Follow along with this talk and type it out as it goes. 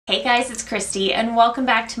Hey guys, it's Christy and welcome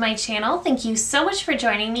back to my channel. Thank you so much for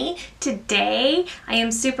joining me. Today I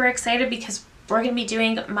am super excited because we're going to be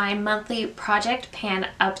doing my monthly project pan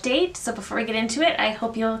update. So before we get into it, I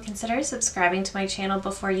hope you'll consider subscribing to my channel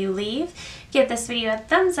before you leave. Give this video a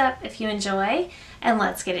thumbs up if you enjoy, and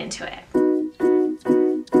let's get into it.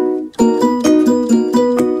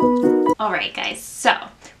 Alright guys, so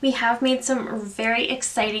we have made some very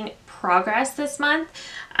exciting progress this month.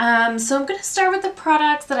 So I'm going to start with the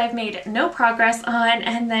products that I've made no progress on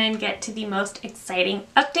and then get to the most exciting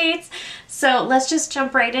updates. So let's just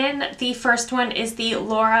jump right in. The first one is the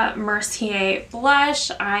Laura Mercier blush.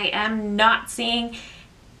 I am not seeing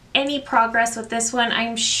any progress with this one.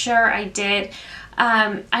 I'm sure I did.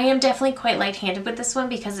 I am definitely quite light-handed with this one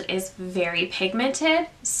because it is very pigmented.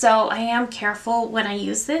 So I am careful when I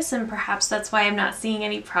use this, and perhaps that's why I'm not seeing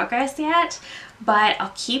any progress yet. But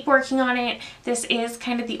I'll keep working on it. This is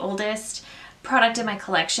kind of the oldest product in my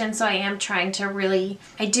collection, so I am trying to really,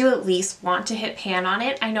 I do at least want to hit pan on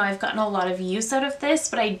it. I know I've gotten a lot of use out of this,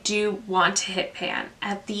 but I do want to hit pan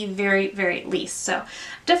at the very, very least. So I'm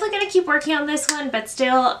definitely going to keep working on this one, but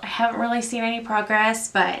still I haven't really seen any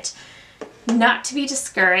progress, but not to be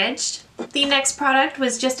discouraged. The next product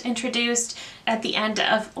was just introduced at the end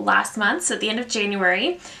of last month, so at the end of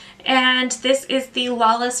January. And this is the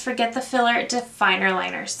Lawless Forget the Filler Definer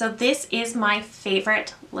Liner. So this is my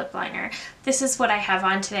favorite lip liner. This is what I have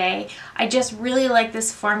on today. I just really like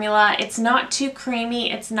this formula. It's not too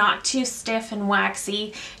creamy. It's not too stiff and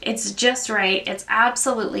waxy. It's just right. It's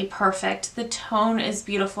absolutely perfect. The tone is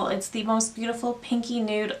beautiful. It's the most beautiful pinky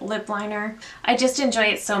nude lip liner. I just enjoy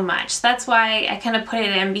it so much. That's why I kind of put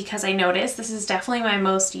it in, because I noticed this is definitely my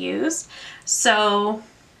most used. So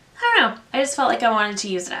I don't know, I just felt like I wanted to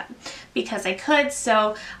use it up because I could.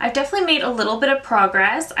 So I've definitely made a little bit of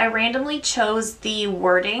progress. I randomly chose the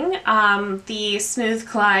wording, the Smooth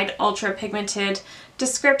Glide Ultra Pigmented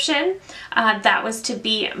description. That was to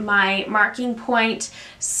be my marking point.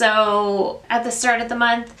 So at the start of the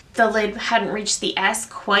month, the lid hadn't reached the S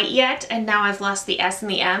quite yet, and now I've lost the S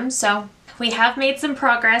and the M. So we have made some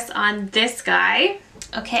progress on this guy.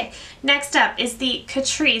 Okay, next up is the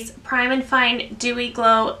Catrice Prime and Fine Dewy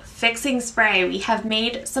Glow Fixing Spray. We have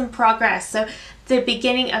made some progress. So the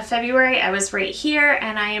beginning of February I was right here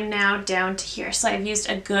and I am now down to here. So I've used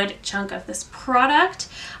a good chunk of this product.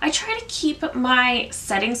 I try to keep my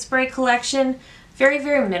setting spray collection very,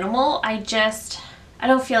 very minimal. I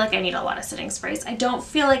don't feel like I need a lot of setting sprays. I don't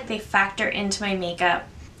feel like they factor into my makeup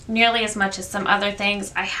nearly as much as some other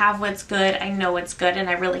things. I have what's good, I know what's good, and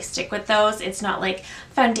I really stick with those. It's not like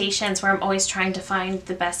foundations where I'm always trying to find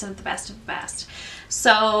the best of the best of the best.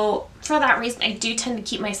 So for that reason, I do tend to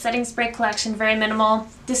keep my setting spray collection very minimal.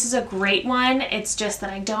 This is a great one. It's just that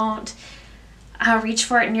I don't reach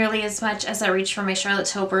for it nearly as much as I reach for my Charlotte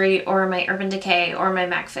Tilbury or my Urban Decay or my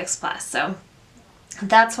MAC Fix Plus. So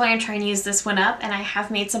that's why I'm trying to use this one up, and I have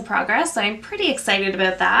made some progress, so I'm pretty excited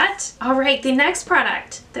about that. All right, the next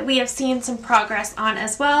product that we have seen some progress on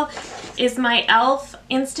as well is my e.l.f.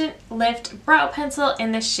 Instant Lift Brow Pencil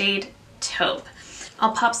in the shade Taupe.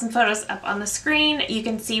 I'll pop some photos up on the screen. You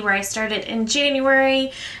can see where I started in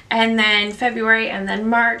January, and then February, and then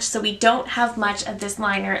March, so we don't have much of this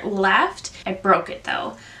liner left. I broke it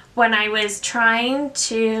though. When I was trying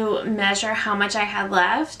to measure how much I had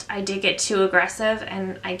left, I did get too aggressive,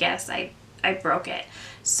 and I guess I broke it.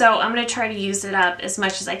 So I'm going to try to use it up as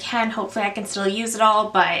much as I can. Hopefully I can still use it all,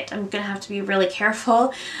 but I'm going to have to be really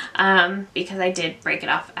careful because I did break it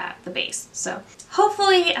off at the base. So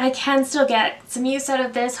hopefully I can still get some use out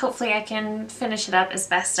of this. Hopefully I can finish it up as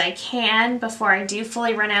best I can before I do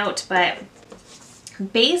fully run out, but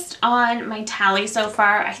based on my tally so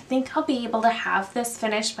far, I think I'll be able to have this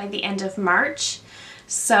finished by the end of March.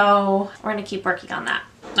 So we're going to keep working on that.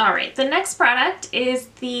 Alright, the next product is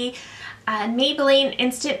the Maybelline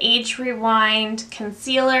Instant Age Rewind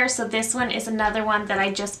Concealer. So this one is another one that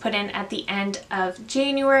I just put in at the end of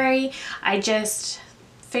January. I just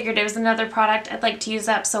figured it was another product I'd like to use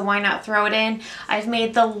up, so why not throw it in? I've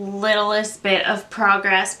made the littlest bit of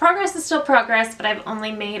progress. Progress is still progress, but I've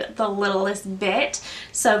only made the littlest bit.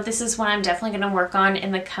 So this is one I'm definitely going to work on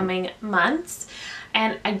in the coming months.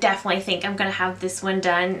 And I definitely think I'm going to have this one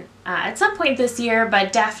done at some point this year,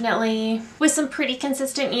 but definitely with some pretty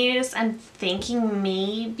consistent use. I'm thinking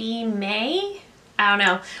maybe May? I don't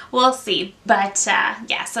know. We'll see. But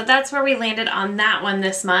yeah, so that's where we landed on that one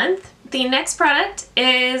this month. The next product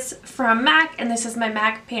is from MAC, and this is my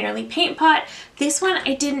MAC Painterly Paint Pot. This one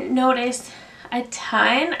I didn't notice a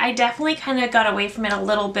ton. I definitely kind of got away from it a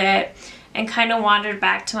little bit and kind of wandered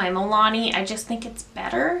back to my Milani. I just think it's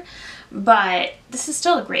better. but this is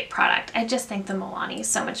still a great product. I just think the Milani is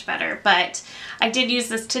so much better, but I did use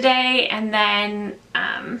this today, and then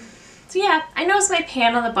so yeah, I noticed my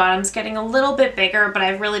pan on the bottom's getting a little bit bigger, but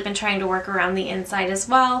I've really been trying to work around the inside as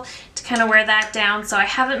well to kind of wear that down, so I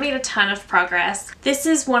haven't made a ton of progress. This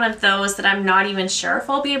is one of those that I'm not even sure if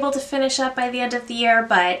I'll be able to finish up by the end of the year,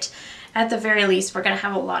 but at the very least, we're going to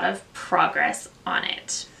have a lot of progress on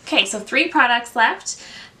it. Okay, so 3 products left.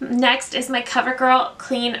 Next is my CoverGirl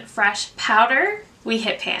Clean Fresh Powder. We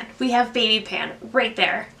hit pan. We have baby pan right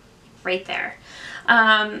there. Right there.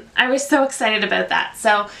 I was so excited about that.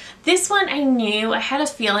 So this one I knew, I had a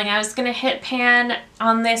feeling I was going to hit pan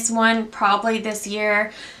on this one probably this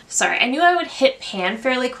year. Sorry, I knew I would hit pan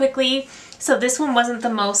fairly quickly. So this one wasn't the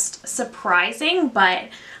most surprising, but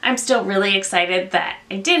I'm still really excited that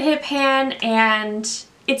I did hit pan, and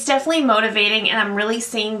it's definitely motivating, and I'm really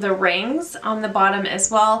seeing the rings on the bottom as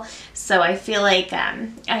well. So I feel like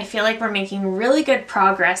we're making really good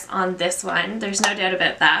progress on this one. There's no doubt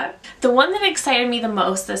about that. The one that excited me the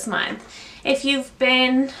most this month, if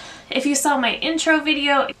you saw my intro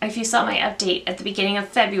video, if you saw my update at the beginning of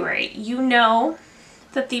February, you know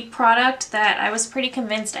that the product that I was pretty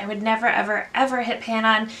convinced I would never ever ever hit pan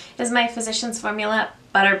on is my Physicians Formula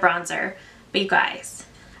Butter Bronzer. But you guys,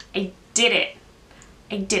 I did it.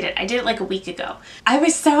 I did it like a week ago. I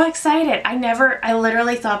was so excited. I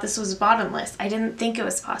literally thought this was bottomless. I didn't think it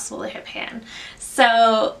was possible to hit pan.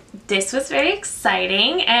 So this was very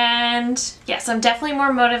exciting, and yes, I'm definitely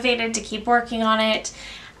more motivated to keep working on it,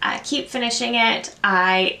 keep finishing it.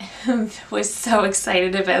 I was so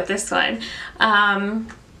excited about this one.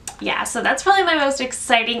 Yeah, so that's probably my most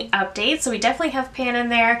exciting update. So we definitely have pan in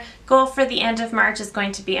there. Goal for the end of March is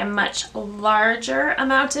going to be a much larger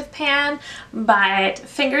amount of pan, but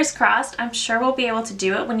fingers crossed, I'm sure we'll be able to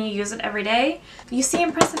do it when you use it every day. You see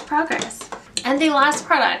impressive progress. And the last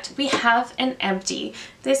product, we have an empty.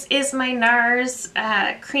 This is my NARS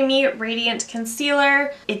Creamy Radiant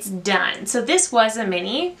Concealer. It's done. So this was a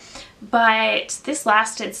mini, but this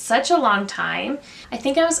lasted such a long time. I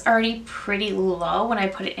think I was already pretty low when I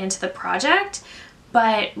put it into the project,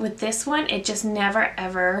 but with this one, it just never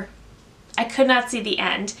ever, I could not see the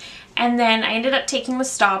end. And then I ended up taking the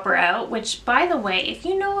stopper out, which, by the way, if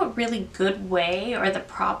you know a really good way or the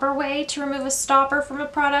proper way to remove a stopper from a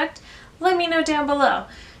product, let me know down below,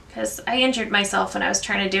 because I injured myself when I was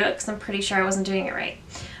trying to do it because I'm pretty sure I wasn't doing it right.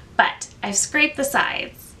 But I've scraped the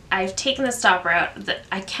sides. I've taken the stopper out.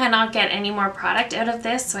 I cannot get any more product out of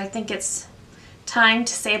this, so I think it's time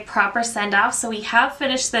to say a proper send off. So we have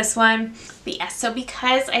finished this one. But yes, so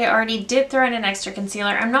because I already did throw in an extra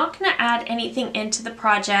concealer, I'm not going to add anything into the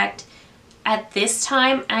project at this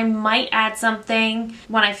time. I might add something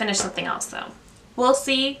when I finish something else though. We'll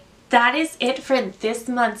see. That is it for this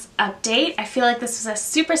month's update. I feel like this was a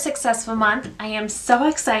super successful month. I am so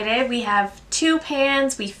excited. We have 2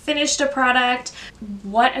 pans. We finished a product.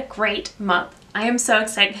 What a great month. I am so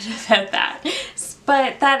excited about that.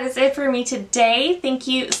 But that is it for me today. Thank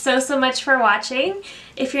you so much for watching.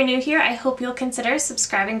 If you're new here, I hope you'll consider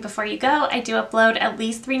subscribing before you go. I do upload at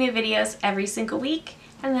least 3 new videos every single week.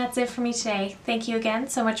 And that's it for me today. Thank you again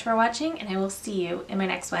so much for watching, and I will see you in my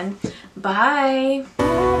next one. Bye!